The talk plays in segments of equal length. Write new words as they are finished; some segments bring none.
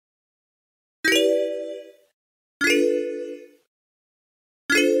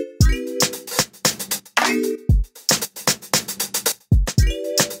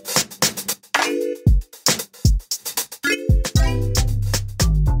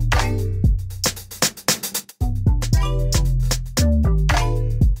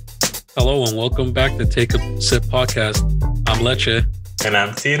Hello and welcome back to Take a Sip podcast. I'm Leche, And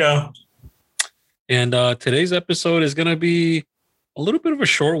I'm Tito. and today's episode is going to be a little bit of a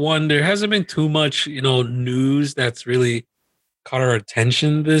short one. There hasn't been too much, news that's really caught our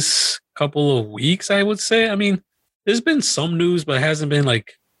attention this couple of weeks, I would say. I mean, there's been some news, but it hasn't been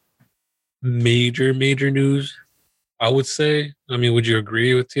like major news, I would say. I mean, would you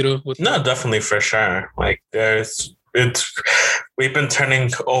agree with Tito? No, definitely for sure. We've been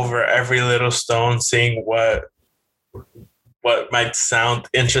turning over every little stone, seeing what might sound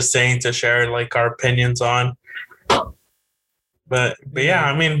interesting to share like our opinions on. But yeah,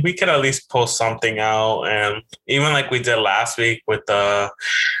 I mean, we could at least post something out, and even like we did last week with the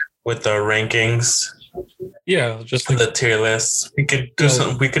rankings. Yeah, just like the tier list. We could do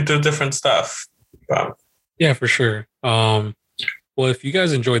we could do different stuff. But yeah, for sure. Well, if you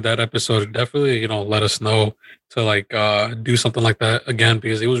guys enjoyed that episode, definitely, let us know to do something like that again,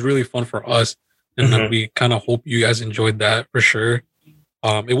 because it was really fun for us. And we kind of hope you guys enjoyed that for sure.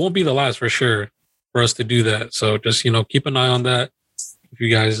 It won't be the last for sure for us to do that. So just, keep an eye on that. If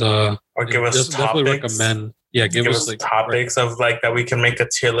you guys, or give us topics. Definitely recommend. Yeah. Give us like topics of like that we can make a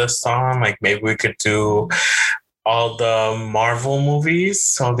tier list on. Like maybe we could do all the Marvel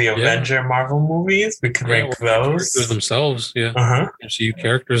movies, all the Avenger Marvel movies. We could rank those characters themselves. Yeah. MCU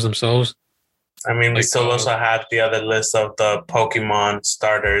characters themselves. I mean, we still also had the other list of the Pokemon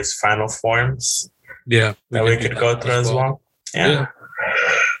starters final forms. Yeah. That we could go through as well. Yeah.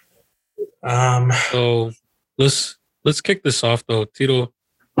 So let's kick this off though. Tito,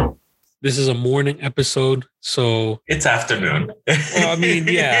 this is a morning episode, so it's afternoon. Well, I mean,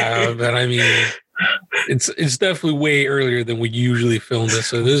 yeah, but I mean it's definitely way earlier than we usually film this.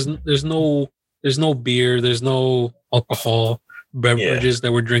 So there's no beer, there's no alcohol beverages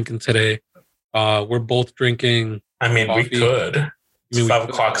that we're drinking today. We're both drinking. I mean, coffee. We could. It's 5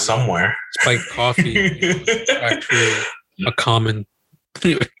 o'clock somewhere. Spiked coffee is actually a common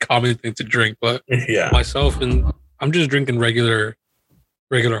thing to drink, but myself and I'm just drinking regular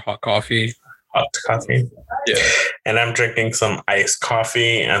hot coffee. Hot coffee. Yeah. And I'm drinking some iced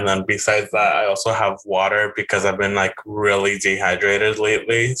coffee, and then besides that, I also have water because I've been like really dehydrated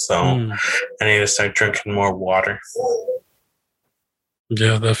lately. So I need to start drinking more water.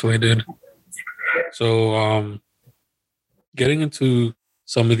 Yeah, definitely did. So, getting into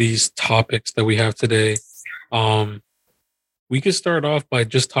some of these topics that we have today, we could start off by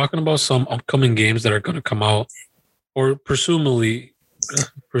just talking about some upcoming games that are going to come out, or presumably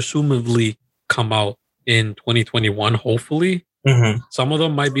come out in 2021. Hopefully, some of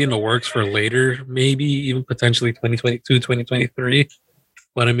them might be in the works for later, maybe even potentially 2022, 2023.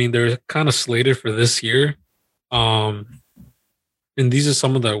 But I mean, they're kind of slated for this year. And these are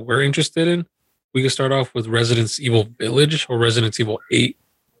some of that we're interested in. We can start off with Resident Evil Village or Resident Evil 8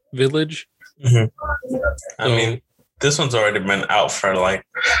 Village. I mean, this one's already been out for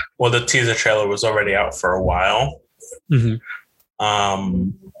the teaser trailer was already out for a while.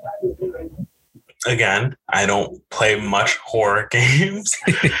 Again, I don't play much horror games,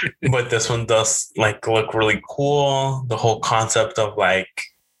 but this one does look really cool. The whole concept of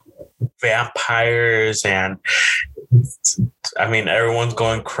vampires, and I mean, everyone's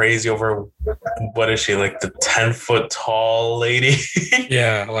going crazy over what is she, like the 10-foot tall lady?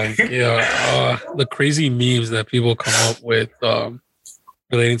 The crazy memes that people come up with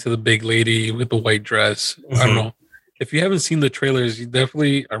relating to the big lady with the white dress. I don't know. If you haven't seen the trailers,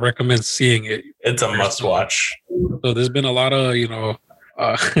 I recommend seeing it. It's a must watch. So there's been a lot of,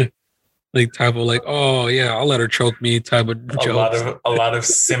 type of oh yeah, I'll let her choke me type of jokes. A lot of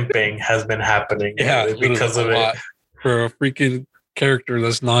simping has been happening because of it. For a freaking character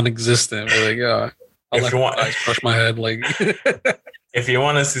that's non-existent. I'll let crush my head. If you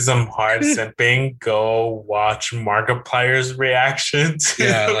want to see some hard simping, go watch Markiplier's reaction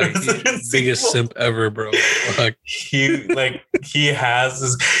to he's biggest simp ever, bro. He has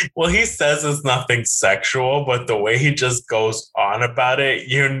this. Well, he says it's nothing sexual, but the way he just goes on about it,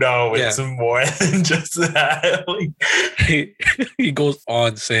 it's more than just that. He goes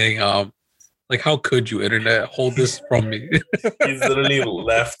on saying, how could you, internet, hold this from me? He's literally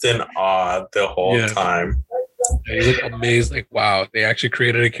left in awe the whole time. Yeah, he's amazed, wow, they actually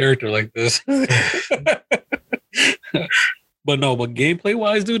created a character like this. But gameplay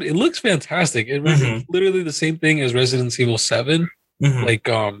wise, dude, it looks fantastic. It's literally the same thing as Resident Evil 7,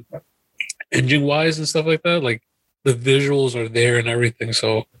 engine wise and stuff like that. The visuals are there and everything.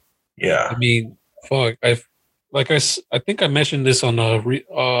 So yeah, I mean, fuck, I think I mentioned this on a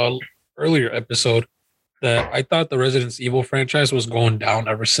earlier episode that I thought the Resident Evil franchise was going down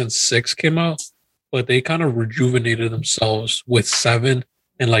ever since 6 came out, but they kind of rejuvenated themselves with 7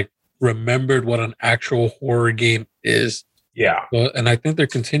 and remembered what an actual horror game is. Yeah. And I think they're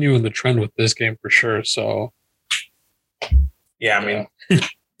continuing the trend with this game for sure. So, yeah, I mean,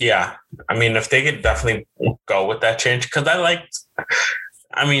 yeah. I mean, if they could definitely go with that change, because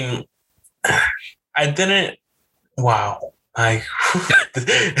I mean, I didn't, wow.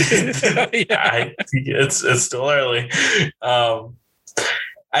 It's still early.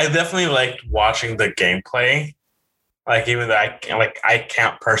 I definitely liked watching the gameplay. Like, even though I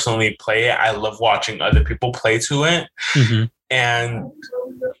can't personally play it, I love watching other people play to it. Mm-hmm. And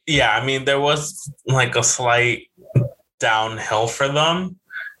yeah, I mean, there was like a slight downhill for them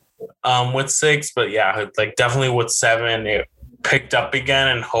with 6, but yeah, like definitely with 7, it picked up again,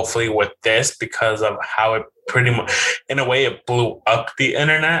 and hopefully with this, because of how it pretty much, in a way, it blew up the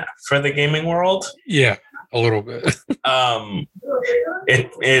internet for the gaming world. Yeah, a little bit.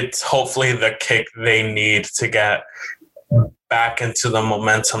 It's hopefully the kick they need to get back into the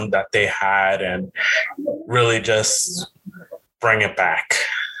momentum that they had and really just bring it back.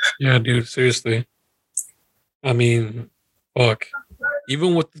 Yeah, dude, seriously. I mean, fuck.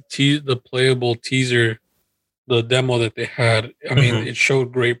 Even with the playable teaser, the demo that they had, I mean, it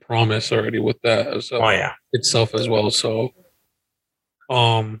showed great promise already with that itself as well. So,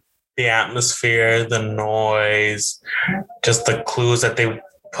 the atmosphere, the noise, just the clues that they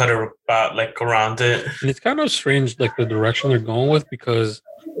put about like around it. And it's kind of strange, like the direction they're going with, because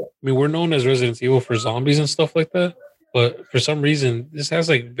I mean, we're known as Resident Evil for zombies and stuff like that, but for some reason, this has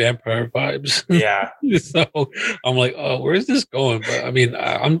like vampire vibes. Yeah. So I'm like, oh, where is this going? But I mean,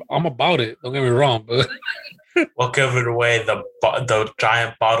 I'm about it. Don't get me wrong, but we'll give it away. The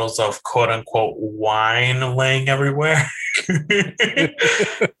giant bottles of quote unquote wine laying everywhere.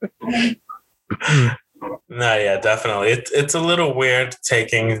 No, yeah, definitely. It's a little weird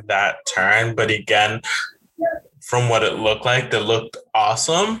taking that turn, but again, from what it looked like, it looked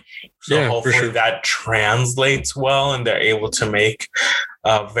awesome. So hopefully that translates well, and they're able to make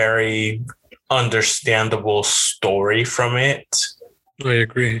a very understandable story from it. I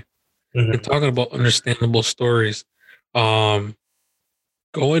agree. Mm-hmm. And talking about understandable stories, going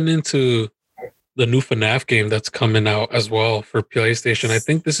into the new FNAF game that's coming out as well for PlayStation. I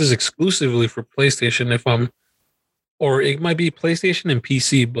think this is exclusively for PlayStation, or it might be PlayStation and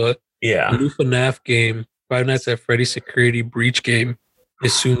PC, but yeah, the new FNAF game, Five Nights at Freddy's Security Breach game,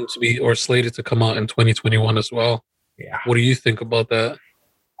 is soon to be, or slated to come out in 2021 as well. Yeah. What do you think about that?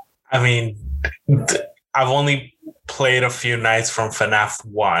 I mean, I've only played a few nights from FNAF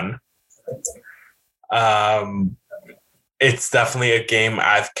 1. It's definitely a game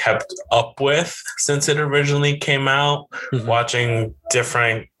I've kept up with since it originally came out, watching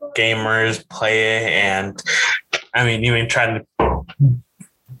different gamers play it, and I mean, even trying to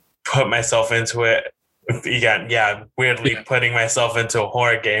put myself into it. Weirdly putting myself into a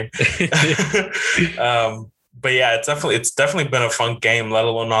horror game. But yeah, it's definitely been a fun game, let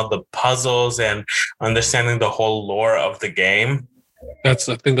alone all the puzzles and understanding the whole lore of the game. I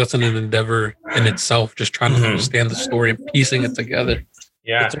think that's an endeavor in itself, just trying to understand the story and piecing it together.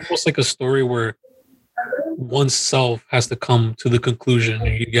 Yeah. It's almost like a story where oneself has to come to the conclusion.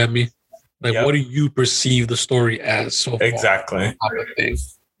 You get me? Like, what do you perceive the story as so far? Exactly. Type of thing.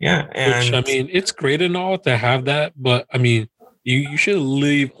 Yeah. Which, I mean, it's great and all to have that, but I mean, you should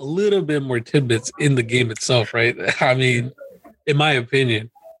leave a little bit more tidbits in the game itself, right? I mean, in my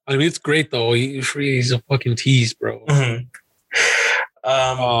opinion. I mean, it's great, though. He's a fucking tease, bro.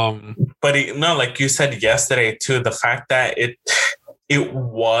 But like you said yesterday too, the fact that it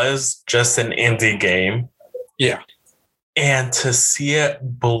was just an indie game, and to see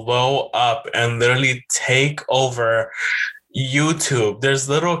it blow up and literally take over YouTube. There's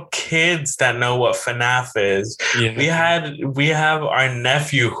little kids that know what FNAF is. We have our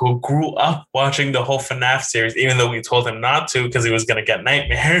nephew who grew up watching the whole FNAF series, even though we told him not to because he was going to get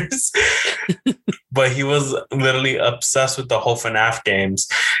nightmares. But he was literally obsessed with the whole FNAF games,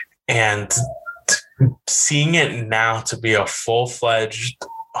 and seeing it now to be a full-fledged,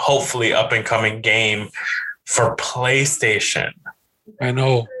 hopefully up-and-coming game for PlayStation. I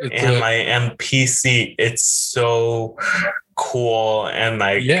know. And PC, it's so cool, and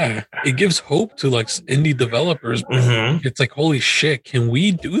like it gives hope to like indie developers. It's like, holy shit, can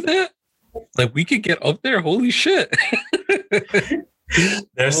we do that? Like, we could get up there. Holy shit.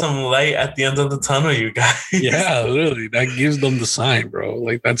 There's some light at the end of the tunnel, you guys. Yeah, literally, that gives them the sign, bro.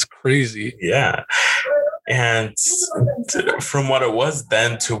 Like, that's crazy. Yeah. And from what it was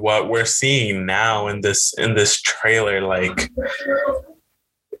then to what we're seeing now in this trailer, like,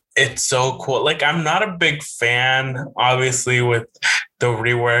 it's so cool. Like, I'm not a big fan, obviously, with the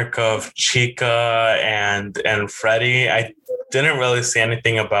rework of Chica and Freddy. I didn't really see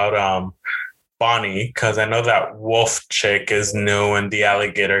anything about Bonnie, because I know that wolf chick is new and the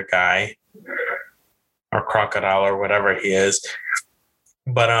alligator guy or crocodile or whatever he is.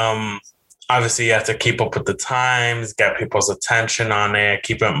 But obviously you have to keep up with the times, get people's attention on it,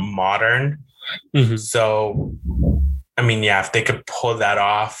 keep it modern. Mhm. So, I mean, yeah, if they could pull that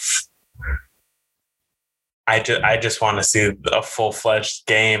off, I just want to see a full-fledged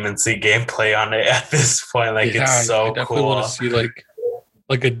game and see gameplay on it at this point. Like, Yeah, it's so I definitely cool. want to see like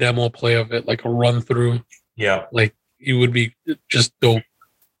a demo play of it, like a run through. Yeah. Like, it would be just dope.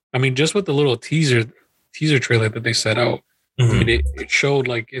 I mean, just with the little teaser trailer that they set out, I mean, it showed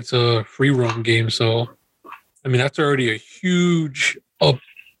like it's a free roam game. So, I mean, that's already a huge up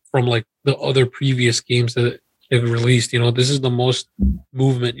from like the other previous games that they've released. You know, this is the most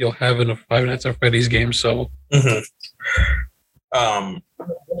movement you'll have in a Five Nights at Freddy's game. So,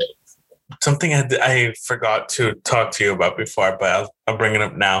 something I forgot to talk to you about before, but I'll bring it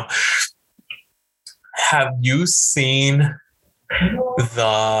up now. Have you seen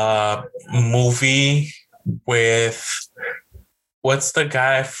the movie with what's the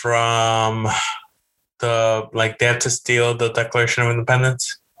guy from the, like, they have to steal the Declaration of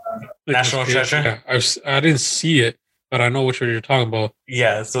Independence? like, National Treasure? Yeah, I didn't see it, but I know what you're talking about.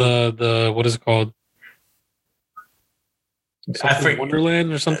 Yeah. So The what is it called? Something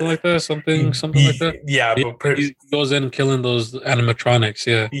Wonderland or something like that. Something like that. Yeah, but he goes in killing those animatronics.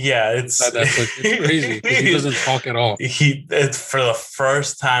 Yeah, yeah, it's crazy because he doesn't talk at all. It's for the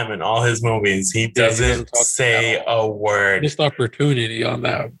first time in all his movies, he doesn't say a word. Missed opportunity on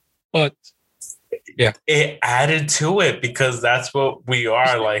that, but yeah, it added to it because that's what we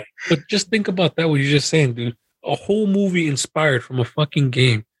are like. But just think about that. What you're just saying, dude. A whole movie inspired from a fucking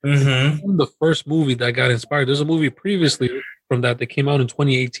game. Mm-hmm. The first movie that got inspired. There's a movie previously from that came out in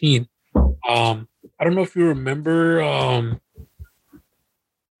 2018. I don't know if you remember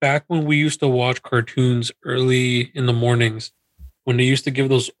back when we used to watch cartoons early in the mornings, when they used to give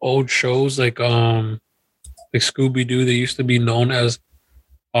those old shows like Scooby-Doo. They used to be known as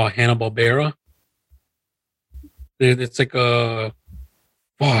Hanna-Barbera. It's like a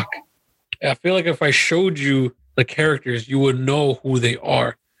fuck. I feel like if I showed you the characters, you would know who they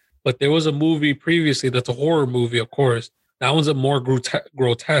are. But there was a movie previously that's a horror movie, of course. That one's a more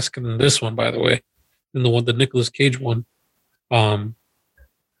grotesque than this one, by the way, than the Nicolas Cage one.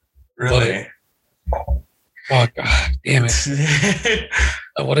 Really? Fuck, damn it!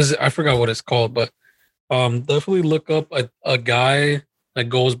 What is it? I forgot what it's called, but definitely look up a guy that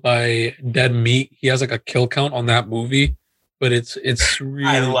goes by Dead Meat. He has like a kill count on that movie, but it's really.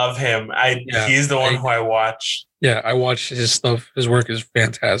 I love him. He's the one who I watch. Yeah, I watch his stuff. His work is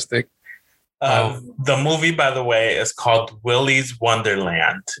fantastic. The movie, by the way, is called Willy's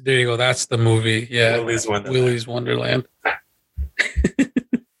Wonderland. There you go. That's the movie. Yeah, Willy's Wonderland. Willy's Wonderland.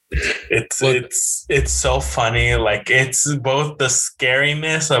 It's so funny. Like, it's both the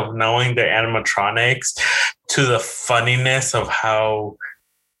scariness of knowing the animatronics to the funniness of how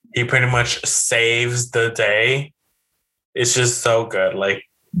he pretty much saves the day. It's just so good. Like,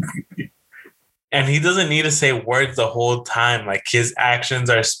 and he doesn't need to say words the whole time. Like, his actions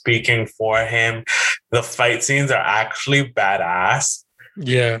are speaking for him. The fight scenes are actually badass.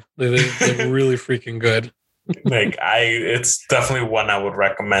 Yeah, they're really freaking good. Like, it's definitely one I would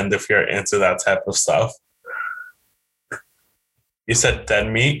recommend if you're into that type of stuff. You said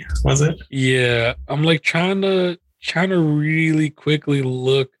Dead Meat, was it? Yeah, I'm like trying to really quickly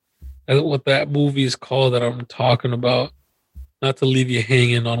look at what that movie is called that I'm talking about. Not to leave you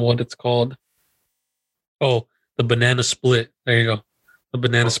hanging on what it's called. Oh, the Banana Split. There you go. The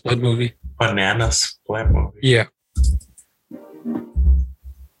Banana Split movie. Banana Split movie. Yeah.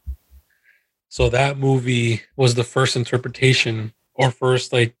 So that movie was the first interpretation, or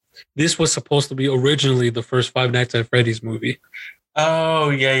first, like, this was supposed to be originally the first Five Nights at Freddy's movie. Oh,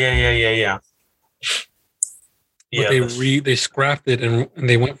 yeah. But they scrapped it and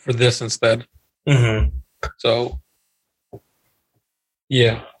they went for this instead. Mm-hmm. So,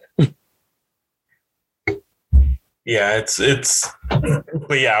 yeah. Yeah, it's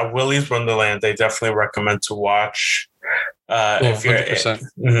but yeah, Willy's Wonderland, I definitely recommend to watch.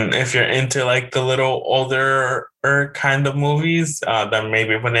 If you're into like the little older kind of movies, then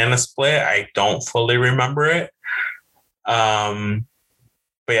maybe Banana Split. I don't fully remember it. But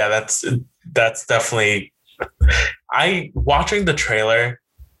yeah, that's definitely. Watching the trailer,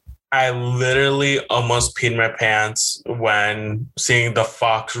 I literally almost peed my pants when seeing the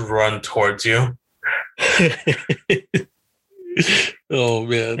fox run towards you. Oh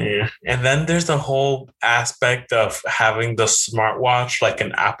man. Yeah. And then there's the whole aspect of having the smartwatch, like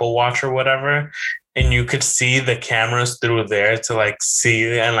an Apple Watch or whatever, and you could see the cameras through there to like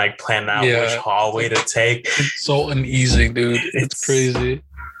see and like plan out which hallway to take. It's so uneasy, dude. It's crazy.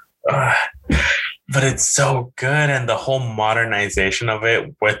 But it's so good, and the whole modernization of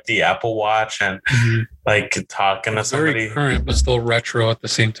it with the Apple Watch and like talking to somebody. Very current, but still retro at the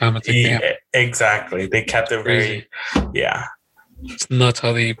same time. It's exactly. They kept it very, yeah. It's nuts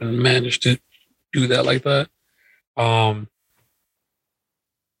how they even managed to do that like that.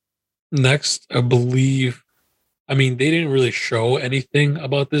 Next, I believe, I mean, they didn't really show anything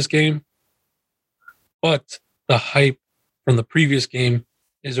about this game, but the hype from the previous game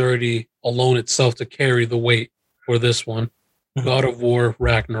is already alone itself to carry the weight for this one. God of War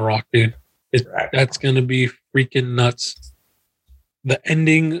Ragnarok, dude. That's going to be freaking nuts. The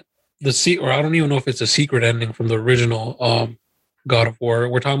ending, or I don't even know if it's a secret ending from the original God of War.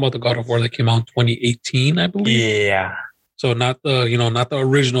 We're talking about the God of War that came out in 2018, I believe. Yeah. So not the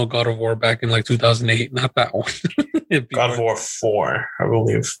original God of War back in like 2008, not that one. God of War 4, I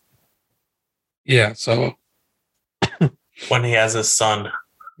believe. Yeah, so when he has his son.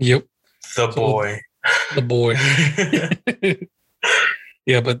 Yep. The boy.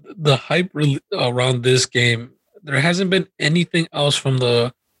 Yeah, but the hype around this game, there hasn't been anything else from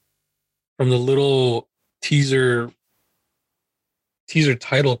the little teaser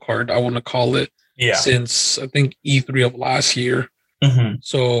title card, I want to call it, since I think E3 of last year.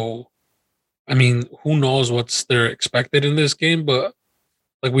 So, I mean, who knows what's they're expected in this game, but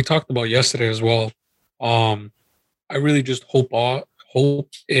like we talked about yesterday as well, I really just hope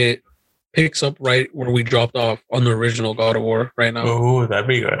it picks up right where we dropped off on the original God of War right now. Oh, that'd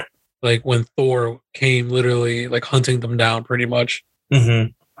be good. Like when Thor came literally like hunting them down pretty much.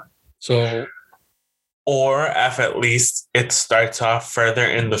 So, or if at least it starts off further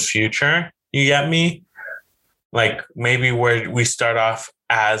in the future, you get me? Like maybe where we start off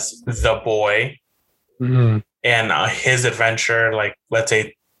as the boy and his adventure, like let's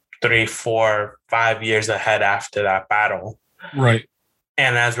say 3, 4, 5 years ahead after that battle. Right.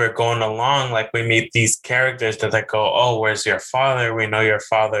 And as we're going along, like we meet these characters that like go, oh, where's your father? We know your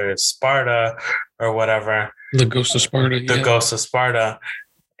father is Sparta or whatever. The Ghost of Sparta. The Ghost of Sparta.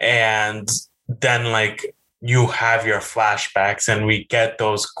 And then like you have your flashbacks and we get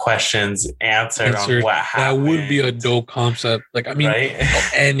those questions answered on what happened. That would be a dope concept. Like, I mean, right?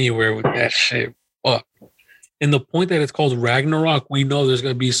 Anywhere with that shit. Fuck. And the point that it's called Ragnarok, we know there's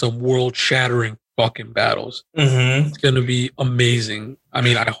going to be some world-shattering fucking battles. It's going to be amazing. I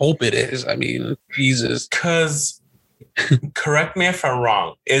mean, I hope it is. I mean, Jesus. Because, correct me if I'm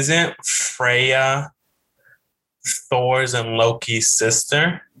wrong, isn't Freya Thor's and Loki's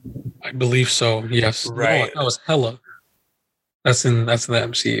sister? I believe so, yes. Right. No, that was Hela. That's in the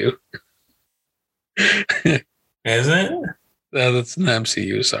MCU. Is it? That's in the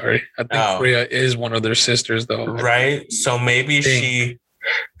MCU, sorry. I think Freya is one of their sisters, though. Right? So maybe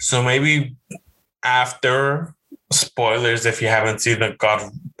after, spoilers if you haven't seen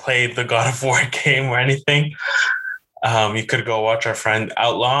played the God of War game or anything, you could go watch our friend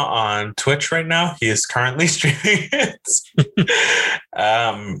Outlaw on Twitch right now. He is currently streaming it.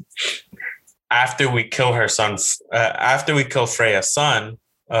 After we kill her son, after we kill Freya's son,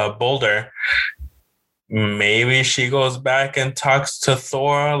 Boulder, maybe she goes back and talks to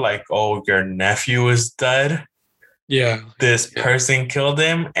Thor like, oh, your nephew is dead. Yeah. This person killed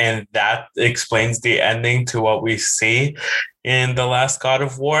him. And that explains the ending to what we see in the last God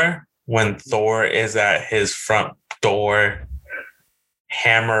of War when Thor is at his front door,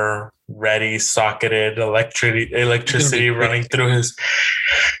 hammer ready, socketed, electricity running through his.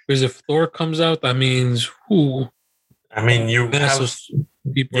 Because if Thor comes out, that means who? I mean, you have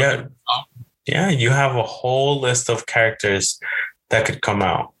people. Yeah, you have a whole list of characters that could come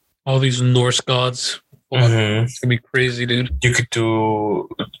out. All these Norse gods. It's gonna be crazy, dude. You could do,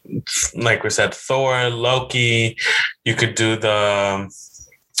 like we said, Thor, Loki. You could do the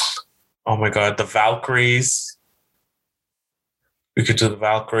Valkyries. We could do the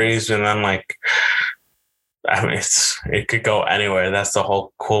Valkyries, and then like, I mean, it could go anywhere. That's the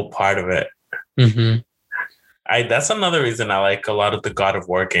whole cool part of it. That's another reason I like a lot of the God of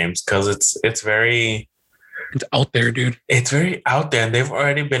War games, because it's very, it's out there, dude. It's very out there, and they've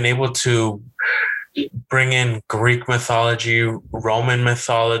already been able to bring in Greek mythology, Roman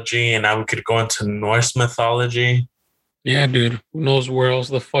mythology, and now we could go into Norse mythology. Yeah, dude. Who knows where else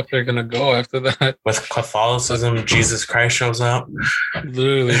the fuck they're gonna go after that? With Catholicism, Jesus Christ shows up.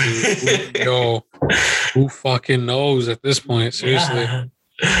 Literally, dude. Yo, who fucking knows at this point? Seriously.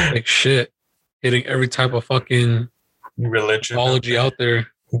 Like shit. Hitting every type of fucking religion mythology out there.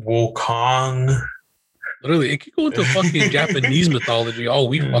 Wukong. Literally, it could go into fucking Japanese mythology. All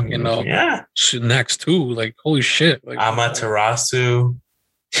we fucking know. Yeah. Next too. Like, holy shit. Like, Amaterasu.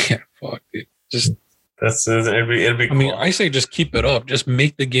 yeah, fuck it. Just it'd be cool. I mean, I say just keep it up. Just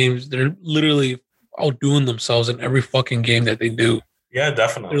make the games. They're literally outdoing themselves in every fucking game that they do. Yeah,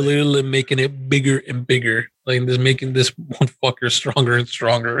 definitely. They're literally making it bigger and bigger. Like, just making this one fucker stronger and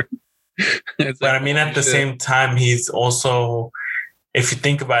stronger. But I mean, at the same time, he's also, if you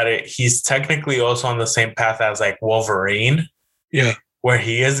think about it, he's technically also on the same path as like Wolverine. Yeah. Where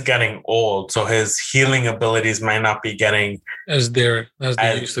he is getting old. So his healing abilities might not be getting as they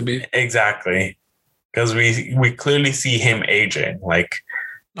used to be. Exactly. Because we clearly see him aging. Like,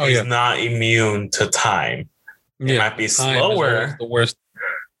 he's not immune to time. It might be slower. The worst.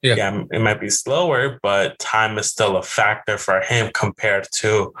 Yeah, it might be slower, but time is still a factor for him compared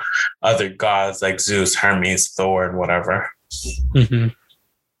to other gods like Zeus, Hermes, Thor, and whatever. Mm-hmm.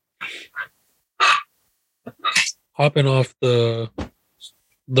 Hopping off the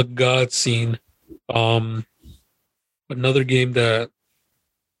god scene, another game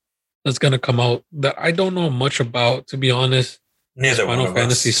that's gonna come out that I don't know much about, to be honest. Neither Final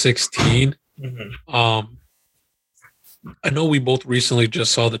Fantasy 16. Mm-hmm. I know we both recently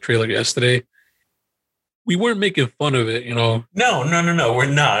just saw the trailer yesterday. We weren't making fun of it, you know. No, we're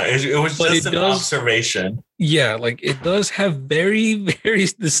not. It was just an observation. Yeah, like it does have very, very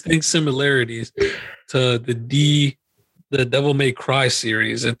distinct similarities to the Devil May Cry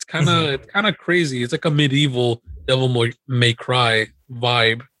series. It's kind of crazy. It's like a medieval Devil May Cry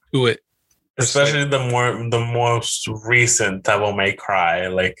vibe to it. Especially the most recent Devil May Cry,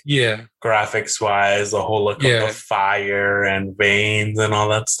 like graphics wise, the whole look of the fire and veins and all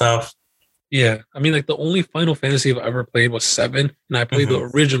that stuff. Yeah, I mean, like the only Final Fantasy I've ever played was 7, and I played the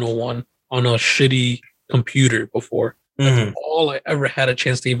original one on a shitty computer before. That's all I ever had a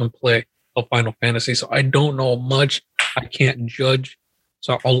chance to even play of Final Fantasy. So I don't know much. I can't judge.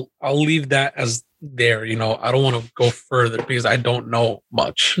 So I'll leave that as there. You know, I don't want to go further because I don't know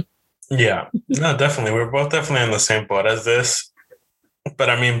much. Yeah, no, definitely. We're both definitely on the same boat as this. But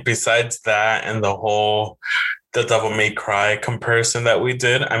I mean, besides that and the Devil May Cry comparison that we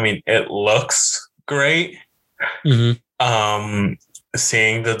did, I mean, it looks great. Mm-hmm.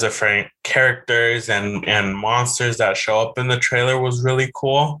 Seeing the different characters and monsters that show up in the trailer was really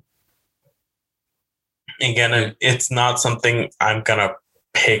cool. Again, it's not something I'm gonna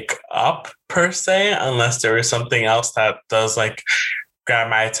pick up per se, unless there is something else that does like grab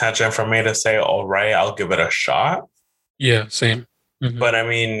my attention for me to say, all right, I'll give it a shot. Yeah, same. Mm-hmm. But I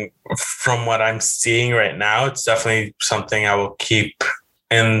mean, from what I'm seeing right now, it's definitely something I will keep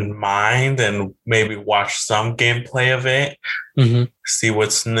in mind and maybe watch some gameplay of it, see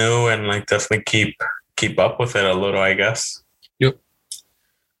what's new, and like definitely keep up with it a little, I guess. Yep.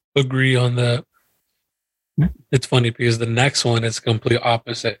 Agree on that. It's funny because the next one is complete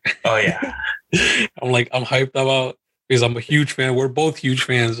opposite. Oh yeah. I'm hyped about, because I'm a huge fan. We're both huge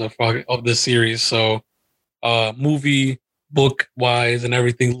fans of this series. So movie, book wise, and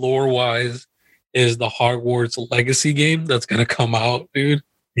everything lore wise is the Hogwarts Legacy game that's gonna come out, dude.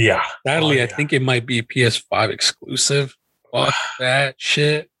 Yeah. Sadly, I think it might be PS5 exclusive. Fuck that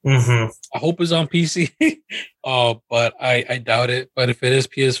shit. Mm-hmm. I hope it's on PC. But I doubt it. But if it is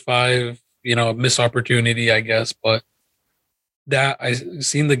PS5, you know, missed opportunity, I guess. But that I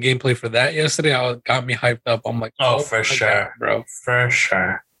seen the gameplay for that yesterday. Got me hyped up. I'm like, oh for sure, God, bro, for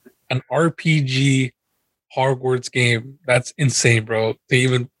sure. An RPG Hogwarts game. That's insane, bro. To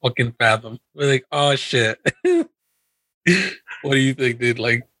even fucking fathom. We're like, oh shit. What do you think, dude?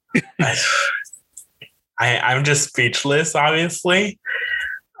 Like, I'm just speechless. Obviously,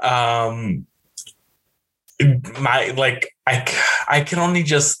 I can only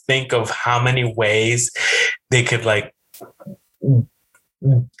just think of how many ways they can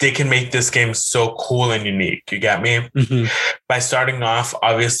make this game so cool and unique. You get me? Mm-hmm. By starting off,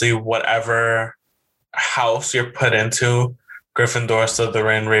 obviously, whatever house you're put into, Gryffindor,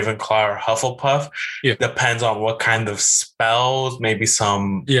 Slytherin, Ravenclaw, or Hufflepuff, depends on what kind of spells, maybe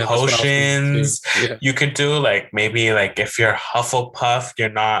some potions you could do. Like maybe like if you're Hufflepuff, you're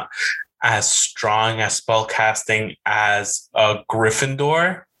not as strong as spell casting as a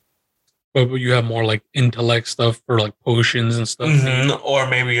Gryffindor. But you have more like intellect stuff for like potions and stuff. Mm-hmm. Or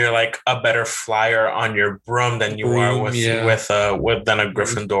maybe you're like a better flyer on your broom than you are than a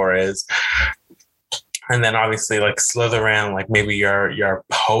Gryffindor is. And then obviously like Slytherin, like maybe your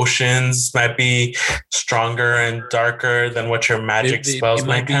potions might be stronger and darker than what your magic spells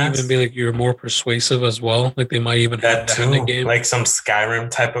might cast. Even be like you're more persuasive as well. Like they might even that have too, in the game. Like some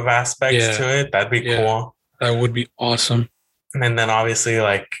Skyrim type of aspects to it. That'd be cool. That would be awesome. And then obviously,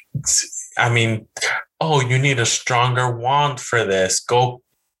 like, I mean, oh, you need a stronger wand for this. Go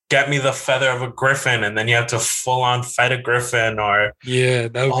get me the feather of a griffin, and then you have to full on fight a griffin. Or yeah,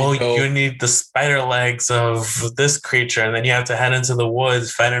 that would be dope. You need the spider legs of this creature, and then you have to head into the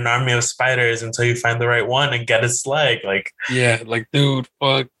woods, fight an army of spiders until you find the right one and get its leg. Like, yeah, like, dude,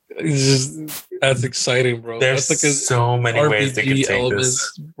 fuck. That's exciting, bro. There's that's like so many RPG ways they could take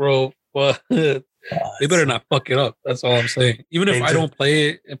elements, this, bro. But they better not fuck it up. That's all I'm saying. Even if I don't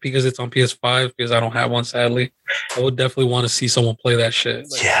play it because it's on PS5, because I don't have one, sadly, I would definitely want to see someone play that shit.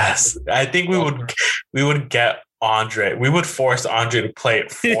 Like, yes, I think we would get Andre. We would force Andre to play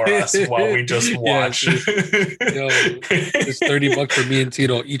it for us while we just watch. Yo, it's $30 for me and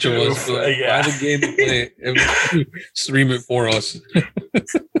Tito, each of us. Buy the game and play it and stream it for us.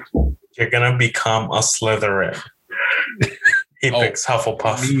 You're gonna become a Slytherin. He picks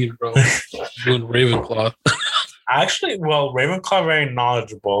Hufflepuff. Me, bro. Doing Ravenclaw. Actually, well, Ravenclaw are very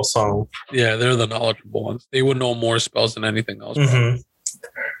knowledgeable, so yeah, they're the knowledgeable ones. They would know more spells than anything else.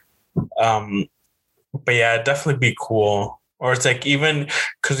 But yeah, it'd definitely be cool. Or it's like, even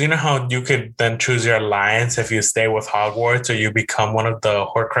because you know how you could then choose your alliance if you stay with Hogwarts or you become one of the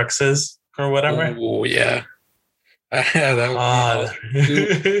Horcruxes or whatever. Oh yeah. That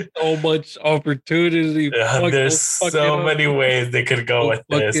would be so much opportunity. There's so many ways they could go with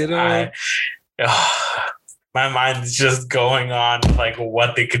this. My mind's just going on like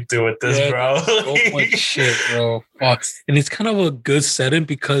what they could do with this, bro. So much shit, bro. Fuck. And it's kind of a good setting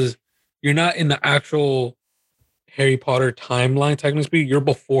because you're not in the actual Harry Potter timeline, technically. You're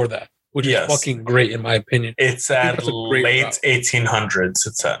before that, which is fucking great in my opinion. It's at late 1800s.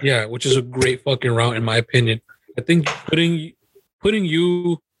 It's at which is a great fucking route in my opinion. I think putting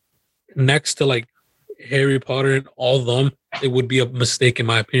you next to like Harry Potter and all of them, it would be a mistake in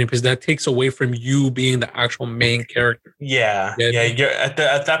my opinion because that takes away from you being the actual main character. Yeah. You're at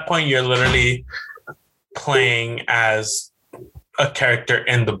that point, you're literally playing as a character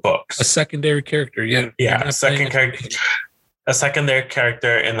in the books, a secondary character. A secondary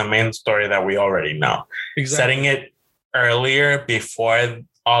character in the main story that we already know. Exactly. Setting it earlier before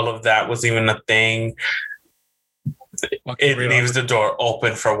all of that was even a thing. It leaves the door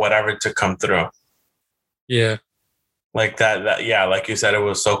open for whatever to come through. Yeah. Like that, like you said, it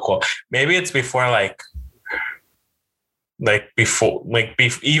was so cool. Maybe it's before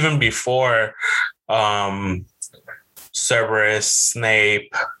even before Cerberus,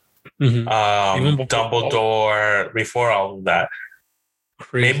 Snape, Dumbledore, before all of that.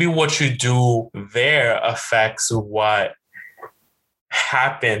 Crazy. Maybe what you do there affects what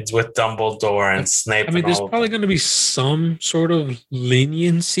happens with Dumbledore and Snape. I mean, there's probably going to be some sort of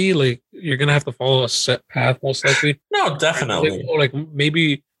leniency. Like, you're going to have to follow a set path, most likely. No, definitely. Like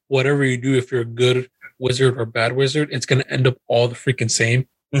maybe whatever you do, if you're a good wizard or bad wizard, it's going to end up all the freaking same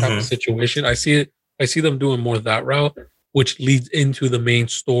type of situation. I see them doing more of that route, which leads into the main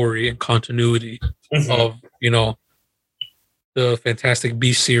story and continuity of, the Fantastic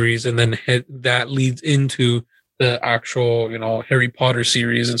Beasts series. And then that leads into the actual, Harry Potter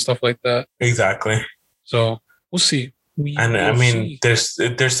series and stuff like that. Exactly. So we'll see.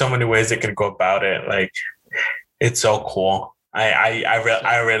 There's so many ways they could go about it. Like, it's so cool.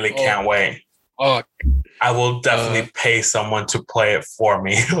 I really can't wait. I will definitely pay someone to play it for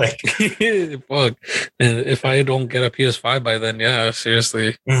me. Like, fuck. And if I don't get a PS5 by then,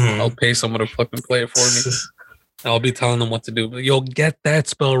 seriously, I'll pay someone to fucking play it for me. I'll be telling them what to do. But you'll get that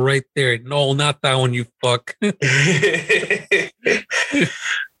spell right there. No, not that one, you fuck.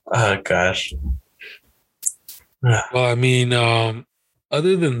 Oh, gosh. Well, I mean,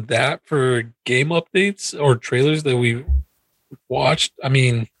 other than that, for game updates or trailers that we watched, I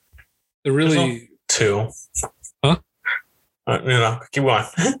mean, they're really... Two. Huh? Keep going.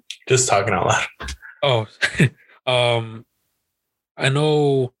 Just talking out loud. Oh. I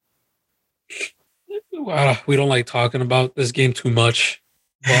know... we don't like talking about this game too much,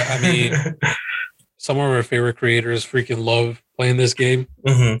 but I mean, some of our favorite creators freaking love playing this game,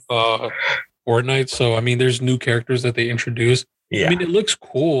 Fortnite. So I mean, there's new characters that they introduce. I mean, it looks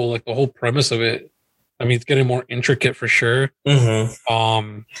cool, like the whole premise of it. I mean, it's getting more intricate for sure.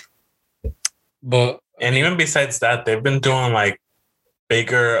 But even besides that, they've been doing like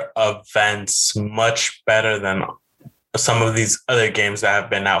bigger events much better than some of these other games that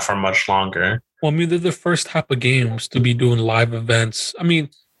have been out for much longer. Well, I mean, they're the first type of games to be doing live events. I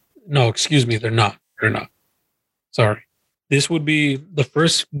mean, no, excuse me, they're not. Sorry. This would be the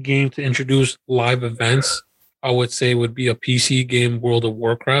first game to introduce live events. I would say would be a PC game, World of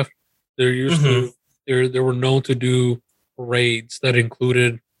Warcraft. They're used to, they were known to do raids that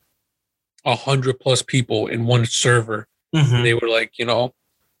included 100+ people in one server. Mm-hmm. And they were like,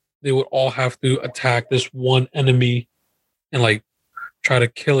 they would all have to attack this one enemy and like try to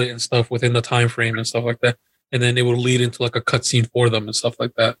kill it and stuff within the time frame and stuff like that. And then it would lead into like a cutscene for them and stuff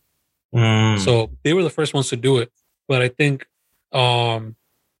like that. So they were the first ones to do it. But I think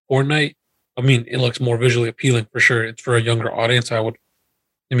Fortnite, I mean, it looks more visually appealing for sure. It's for a younger audience.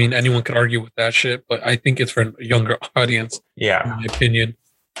 Anyone could argue with that shit, but I think it's for a younger audience. Yeah. In my opinion.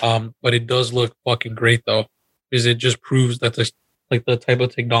 But it does look fucking great though, because it just proves that there's like the type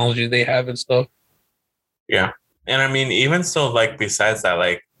of technology they have and stuff. Yeah. And I mean, even so, like, besides that,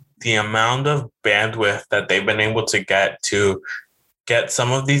 like, the amount of bandwidth that they've been able to get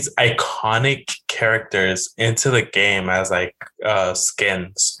some of these iconic characters into the game as like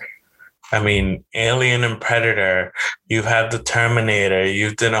skins. I mean, Alien and Predator, you have the Terminator,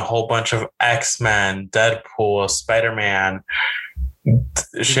 you've done a whole bunch of X-Men, Deadpool, Spider-Man.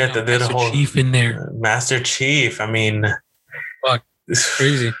 Shit, they did a whole Chief in there. Master Chief. I mean, fuck, it's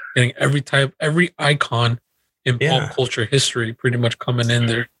crazy. Getting every icon in pop culture history pretty much coming in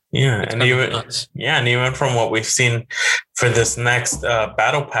there. Yeah, and even from what we've seen for this next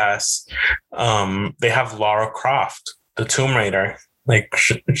battle pass, they have Lara Croft, the Tomb Raider. Like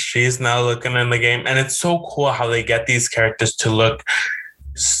she's now looking in the game, and it's so cool how they get these characters to look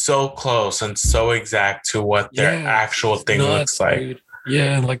so close and so exact to what their actual thing looks like. Dude.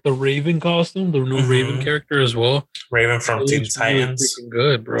 Yeah, and like the Raven costume, the new Raven character as well. Raven from Teen Titans. Really freaking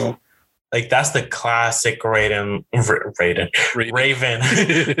good, bro. Like that's the classic Raven. That's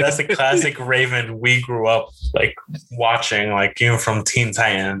the classic Raven we grew up like watching, like even from Teen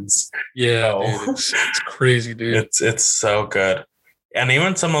Titans. Yeah, dude, it's crazy, dude. It's so good. And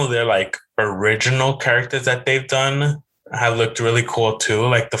even some of their like original characters that they've done have looked really cool too.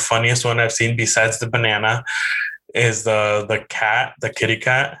 Like the funniest one I've seen besides the banana is the cat, the kitty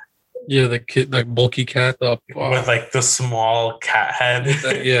cat. Yeah, the bulky cat with like the small cat head.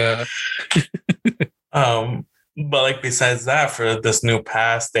 Yeah. But like besides that, for this new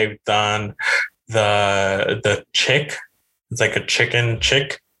pass, they've done the chick. It's like a chicken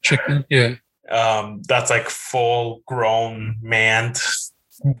chick. Chicken, yeah. That's like full grown man,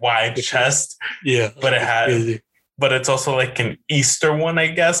 wide chest. Yeah. But it's also like an Easter one, I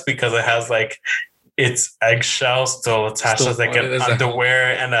guess, because it has like its eggshell still attached as like an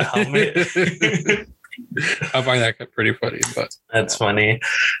underwear and a helmet. I find that pretty funny, but that's funny.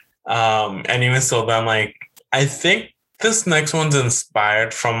 And even so, then like I think this next one's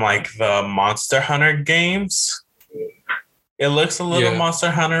inspired from like the Monster Hunter games. It looks a little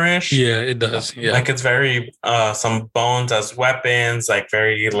Monster Hunter-ish. Yeah, it does. Yeah, like it's very some bones as weapons, like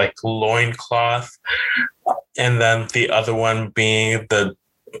very like loincloth, and then the other one being the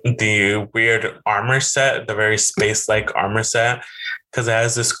weird armor set, the very space-like armor set, because it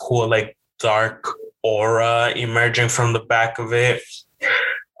has this cool like dark aura emerging from the back of it.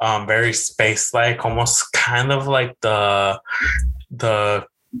 Very space-like, almost kind of like the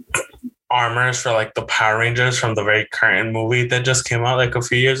armors for like the Power Rangers from the very current movie that just came out like a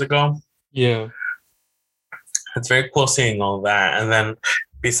few years ago. Yeah. It's very cool seeing all that. And then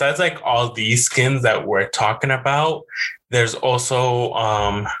besides like all these skins that we're talking about, there's also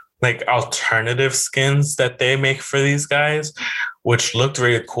like alternative skins that they make for these guys, which looked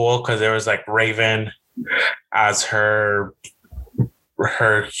really cool because there was like Raven as her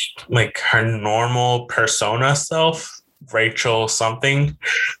like her normal persona self, Rachel something.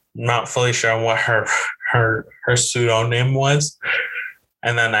 Not fully sure what her pseudonym was.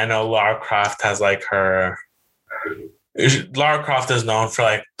 And then I know Lara Croft has like Lara Croft is known for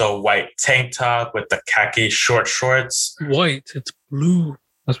like the white tank top with the khaki short shorts. White, it's blue.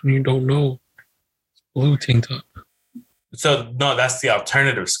 That's when you don't know. It's blue tank top. So no, that's the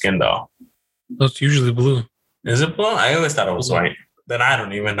alternative skin though. That's usually blue. Is it blue? I always thought it was white. Then I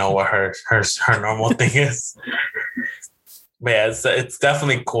don't even know what her normal thing is. But yeah, it's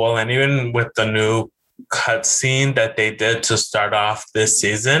definitely cool. And even with the new cutscene that they did to start off this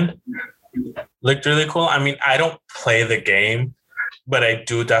season, looked really cool. I mean, I don't play the game, but I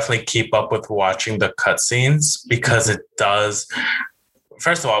do definitely keep up with watching the cutscenes because it does,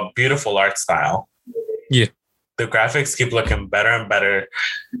 first of all, beautiful art style. Yeah. The graphics keep looking better and better.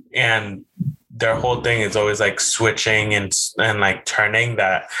 And their whole thing is always like switching and like turning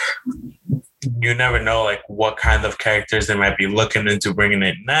that. You never know like what kind of characters they might be looking into bringing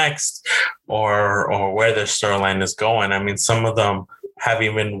in next or where their storyline is going. I mean, some of them have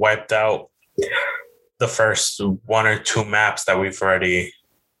even wiped out the first one or two maps that we've already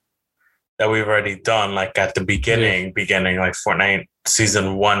done, like at the beginning like Fortnite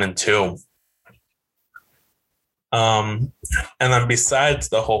season 1 and 2. And then besides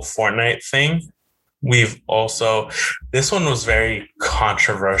the whole Fortnite thing, we've also, this one was very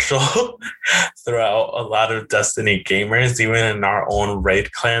controversial throughout a lot of Destiny gamers, even in our own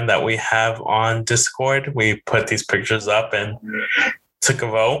raid clan that we have on Discord. We put these pictures up and took a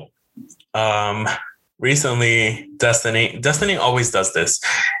vote. Recently, Destiny always does this.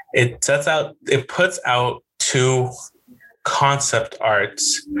 It puts out 2 concept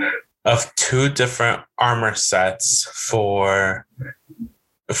arts of 2 different armor sets for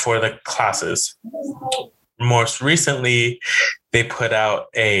the classes. Most recently, they put out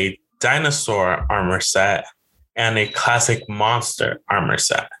a dinosaur armor set and a classic monster armor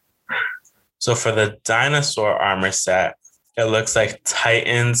set. So for the dinosaur armor set, it looks like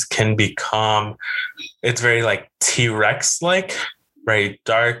Titans can become, it's very like T-Rex like, very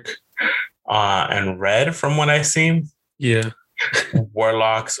dark and red from what I've seen. Yeah.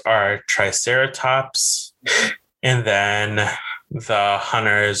 Warlocks are Triceratops, and then the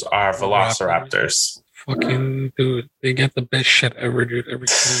hunters are Velociraptors. Fucking dude, they get the best shit ever, dude. Every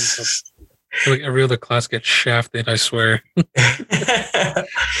time, like every other class gets shafted, I swear.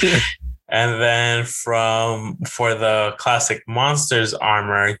 And then for the classic monsters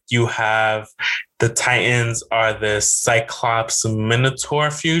armor, you have the Titans are the Cyclops Minotaur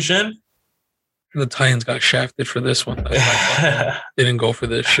fusion. The Titans got shafted for this one. They didn't go for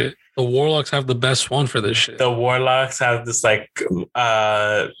this shit. The Warlocks have the best one for this shit. The Warlocks have this like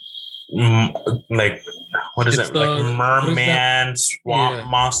what is it? Like merman, swamp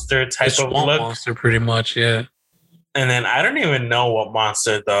monster type of look. Monster, pretty much, yeah. And then I don't even know what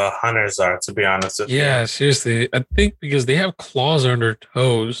monster the hunters are, to be honest with you. Yeah, seriously. I think because they have claws on their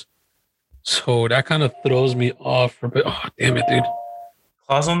toes. So that kind of throws me off for a bit. Oh, damn it, dude.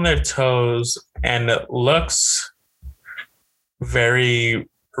 Claws on their toes, and it looks very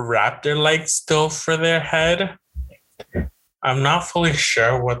raptor-like still for their head. I'm not fully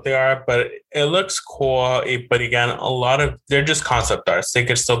sure what they are, but it looks cool. But again, they're just concept arts. They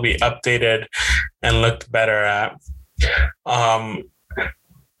could still be updated and looked better at.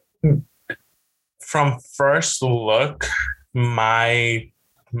 From first look, my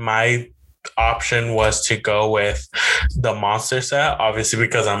option was to go with the monster set, obviously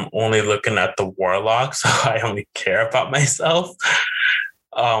because I'm only looking at the warlock, so I only care about myself.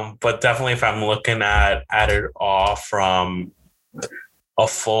 But definitely if I'm looking at it all from a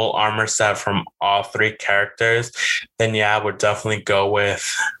full armor set from all 3 characters, then yeah, I would definitely go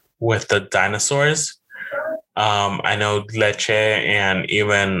with the dinosaurs. I know Leche and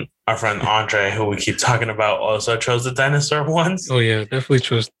even our friend Andre, who we keep talking about, also chose the dinosaur ones. Oh yeah, definitely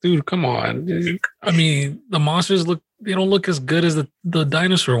chose. Dude, come on. I mean, the monsters they don't look as good as the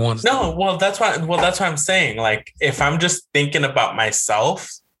dinosaur ones. No, well that's why I'm saying. Like, if I'm just thinking about myself,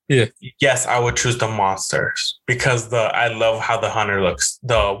 yeah, yes, I would choose the monsters because I love how the hunter looks,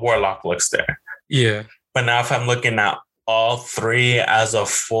 the warlock looks there. Yeah. But now if I'm looking at all 3 as a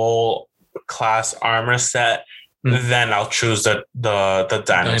full class armor set, then I'll choose the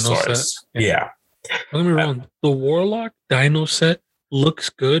dinosaurs. Yeah. Don't get me wrong. The Warlock Dino set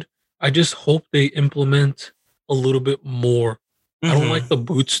looks good. I just hope they implement a little bit more. I don't like the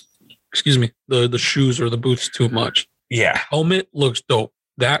boots. Excuse me, the shoes or the boots too much. Yeah. Helmet looks dope.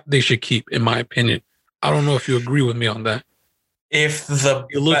 That they should keep, in my opinion. I don't know if you agree with me on that. It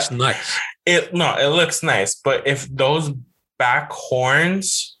looks nice. It looks nice, but if those back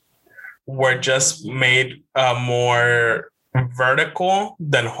horns were just made more vertical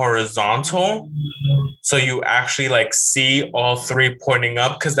than horizontal, so you actually like see all 3 pointing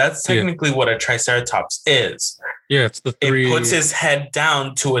up, because that's technically what a triceratops is. Yeah, it's the 3. It puts his head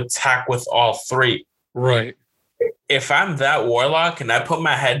down to attack with all 3. Right. If I'm that warlock and I put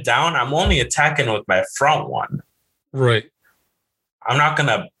my head down, I'm only attacking with my front one. Right. I'm not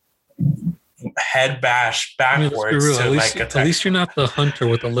gonna head bash backwards to like attack. At least you're not the hunter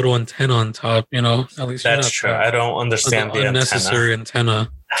with a little antenna on top, you know. At least that's true. I don't understand the unnecessary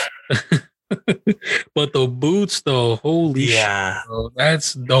antenna. But the boots, though, holy shit, bro,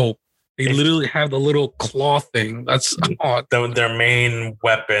 that's dope. They literally have the little claw thing. That's their main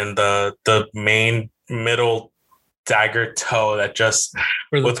weapon, the main middle dagger toe that just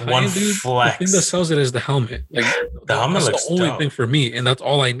with Titan, one flex. The thing that sells it is the helmet. Like the helmet looks the only dope. thing for me, and that's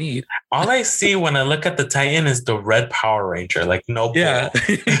all I need. All I see when I look at the Titan is the red Power Ranger, like no yeah,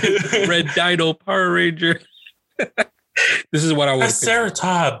 red Dino Power Ranger. This is what I want.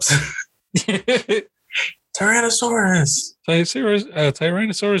 Triceratops, Tyrannosaurus,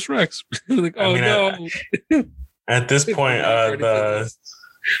 Tyrannosaurus Rex. Like, no. At this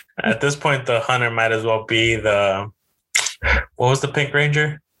point, the hunter might as well be the, what was the Pink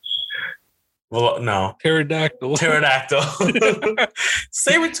Ranger? Well, no. Pterodactyl. Pterodactyl.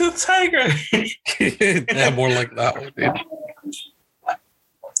 Saber-toothed tiger. Yeah, more like that one, dude.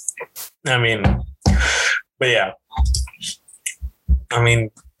 I mean, but yeah. I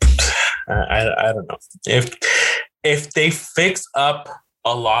mean, I don't know. If they fix up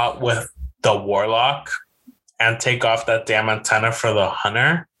a lot with the Warlock and take off that damn antenna for the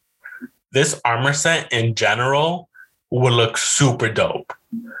Hunter, this armor set in general would look super dope.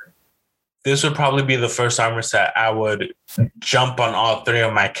 This would probably be the first armor set I would jump on all three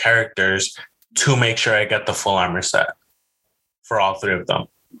of my characters to make sure I get the full armor set for all three of them.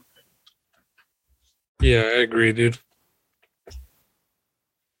 Yeah, I agree, dude.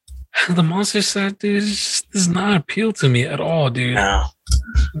 The monster set, dude, just does not appeal to me at all, dude. No.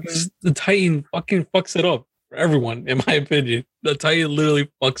 The Titan fucking fucks it up for everyone, in my opinion. The Titan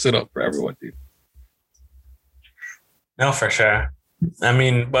literally fucks it up for everyone, dude. No, for sure.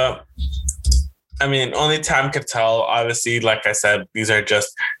 Only time could tell. Obviously, like I said, these are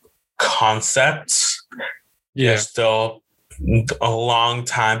just concepts. Yeah. There's still a long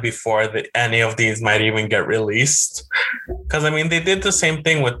time before any of these might even get released. Because, they did the same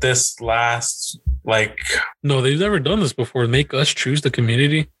thing with this last, No, they've never done this before. Make us choose the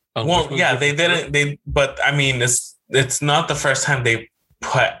community. Well, yeah, they didn't. But it's not the first time they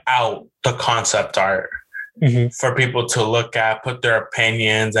put out the concept art. Mm-hmm. For people to look at, put their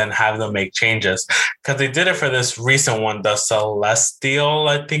opinions, and have them make changes. Because they did it for this recent one, the Celestial,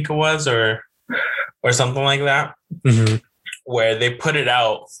 I think it was, or something like that, mm-hmm. where they put it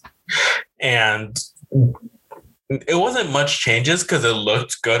out, and it wasn't much changes because it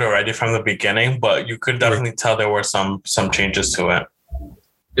looked good already from the beginning, but you could definitely tell there were some changes to it.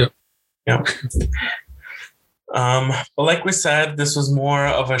 Yep. Yeah. But like we said, this was more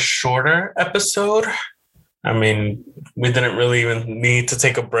of a shorter episode. We didn't really even need to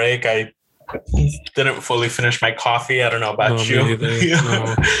take a break. I didn't fully finish my coffee. I don't know about you.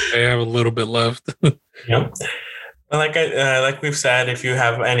 No, I have a little bit left. Yep. Like we've said, if you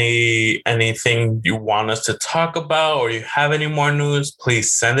have anything you want us to talk about, or you have any more news,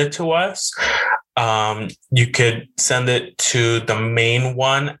 please send it to us. You could send it to the main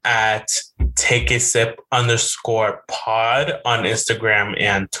one at takeasip_pod on Instagram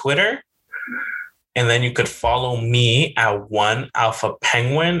and Twitter. And then you could follow me at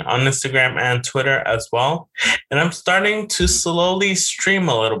 @1alphapenguin on Instagram and Twitter as well. And I'm starting to slowly stream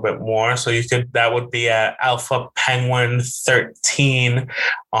a little bit more. So that would be at alphapenguin13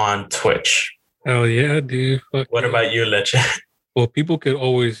 on Twitch. Oh yeah, dude. What about you, Leche? Well, people could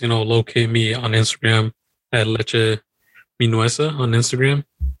always, locate me on Instagram at Leche Minuesa on Instagram.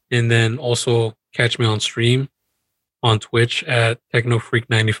 And then also catch me on stream on Twitch at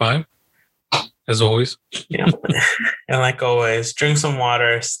TechnoFreak95. As always. Yeah. And like always, drink some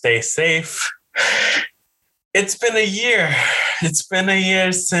water, stay safe. It's been a year. It's been a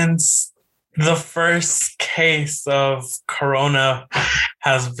year since the first case of Corona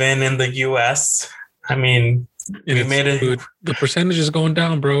has been in the US. We made it. The percentage is going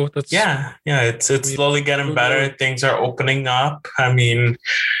down, bro. It's slowly getting better. Things are opening up.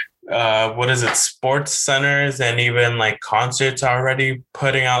 What is it? Sports centers and even concerts are already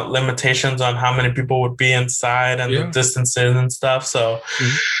putting out limitations on how many people would be inside and the distances and stuff. So,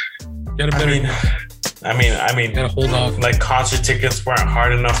 gotta hold off. Concert tickets weren't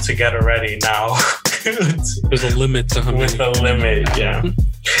hard enough to get already. Now there's a limit to how many. With a limit, yeah.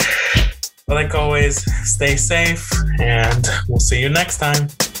 But like always, stay safe, and we'll see you next time.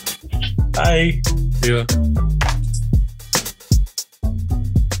 Bye. Yeah.